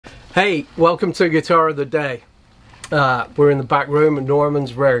Hey, welcome to Guitar of the Day. We're in the back room at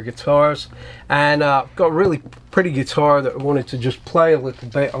Norman's Rare Guitars, and I've got a really pretty guitar that I wanted to just play a little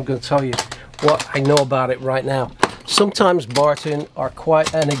bit. I'm going to tell you what I know about it right now. Sometimes Barton are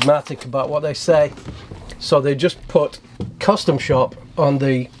quite enigmatic about what they say, so they just put Custom Shop on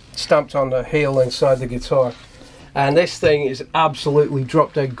the stamped on the heel inside the guitar, and this thing is absolutely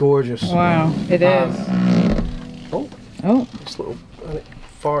drop dead gorgeous. Wow, it is. Oh, this little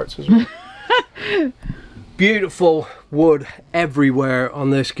farts as well. Beautiful wood everywhere on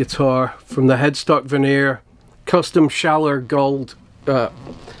this guitar, from the headstock veneer, custom Schaller gold,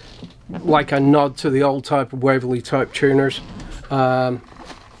 like a nod to the old type of Waverley type tuners. Got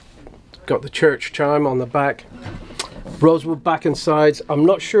the church chime on the back, rosewood back and sides. I'm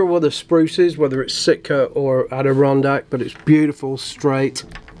not sure what the spruce is, whether it's Sitka or Adirondack, but it's beautiful, straight.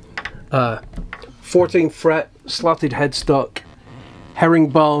 14 fret slotted headstock,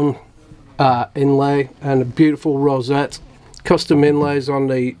 herringbone inlay, and a beautiful rosette, custom inlays on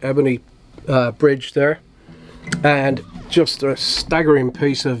the ebony bridge there, and just a staggering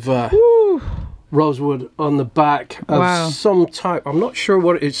piece of rosewood on the back of some type. I'm not sure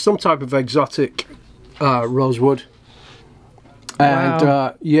what it is, some type of exotic rosewood.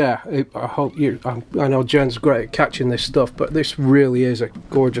 And yeah, I hope you. I know Jen's great at catching this stuff, but this really is a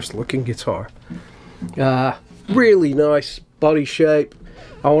gorgeous looking guitar. Really nice body shape.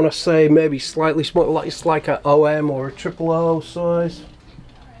 I want to say maybe slightly small, like it's like a OM or a triple O size.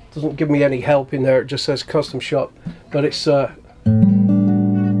 Doesn't give me any help in there. It just says Custom Shop, but it's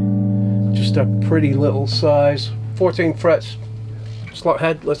just a pretty little size. 14 frets, slot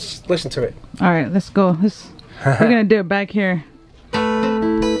head. Let's listen to it. all right, let's go. We're gonna do it back here.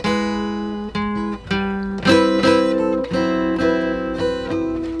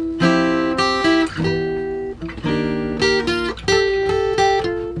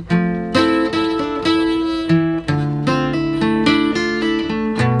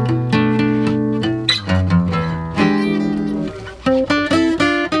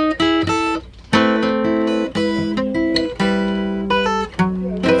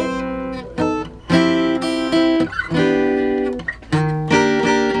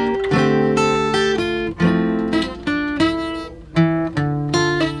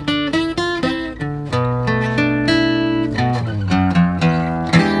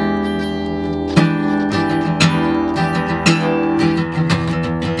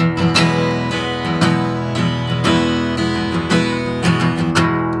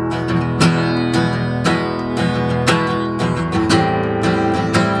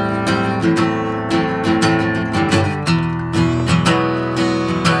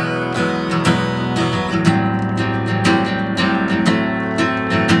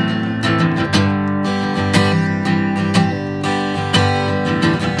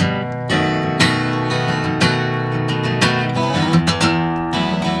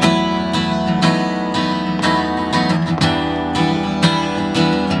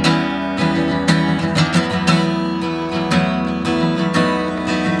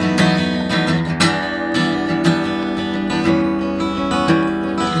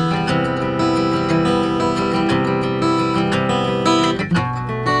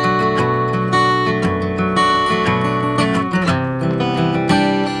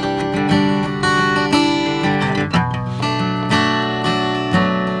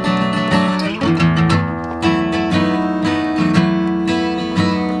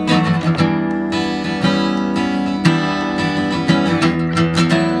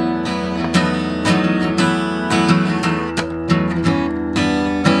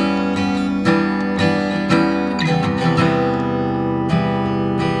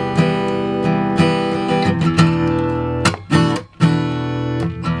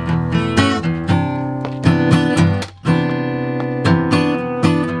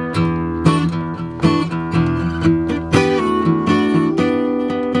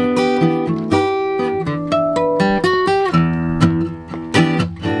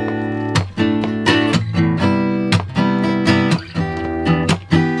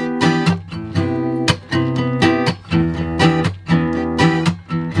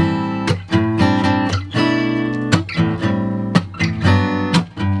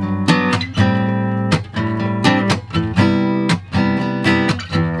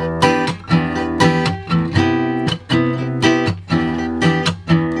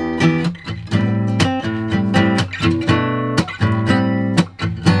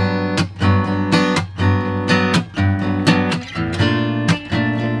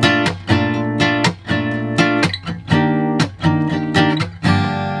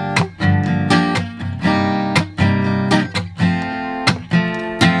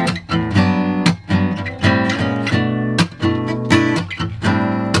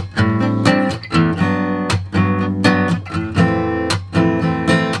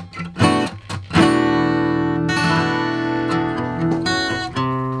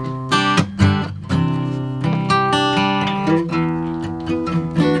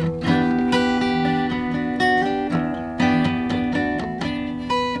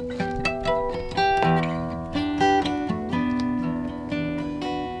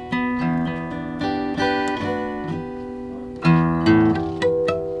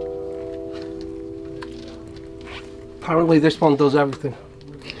 apparently this one does everything.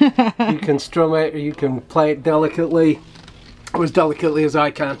 You can strum it, or you can play it delicately, or as delicately as I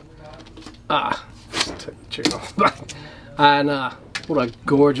can. Just take the tune off. And what a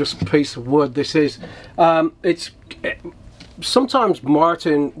gorgeous piece of wood this is. Sometimes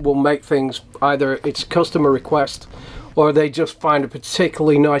Martin will make things, either it's customer request or they just find a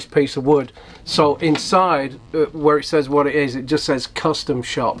particularly nice piece of wood. So inside, where it says what it is, it just says custom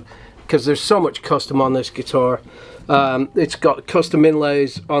shop, because there's so much custom on this guitar. It's got custom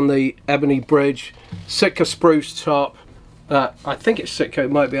inlays on the ebony bridge, Sitka spruce top, I think it's Sitka,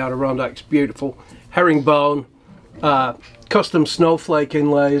 it might be Adirondack, it's beautiful, herringbone, custom snowflake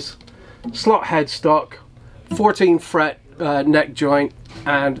inlays, slot headstock, 14 fret neck joint,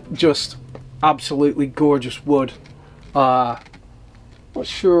 and just absolutely gorgeous wood. Not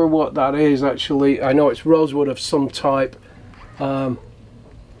sure what that is actually. I know it's rosewood of some type, and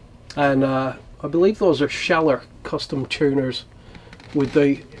I believe those are Scheller custom tuners with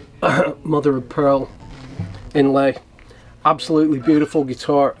the mother of pearl inlay. Absolutely beautiful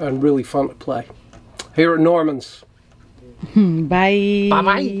guitar and really fun to play. Here at Norman's. Bye. Bye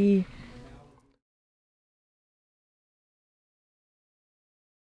bye.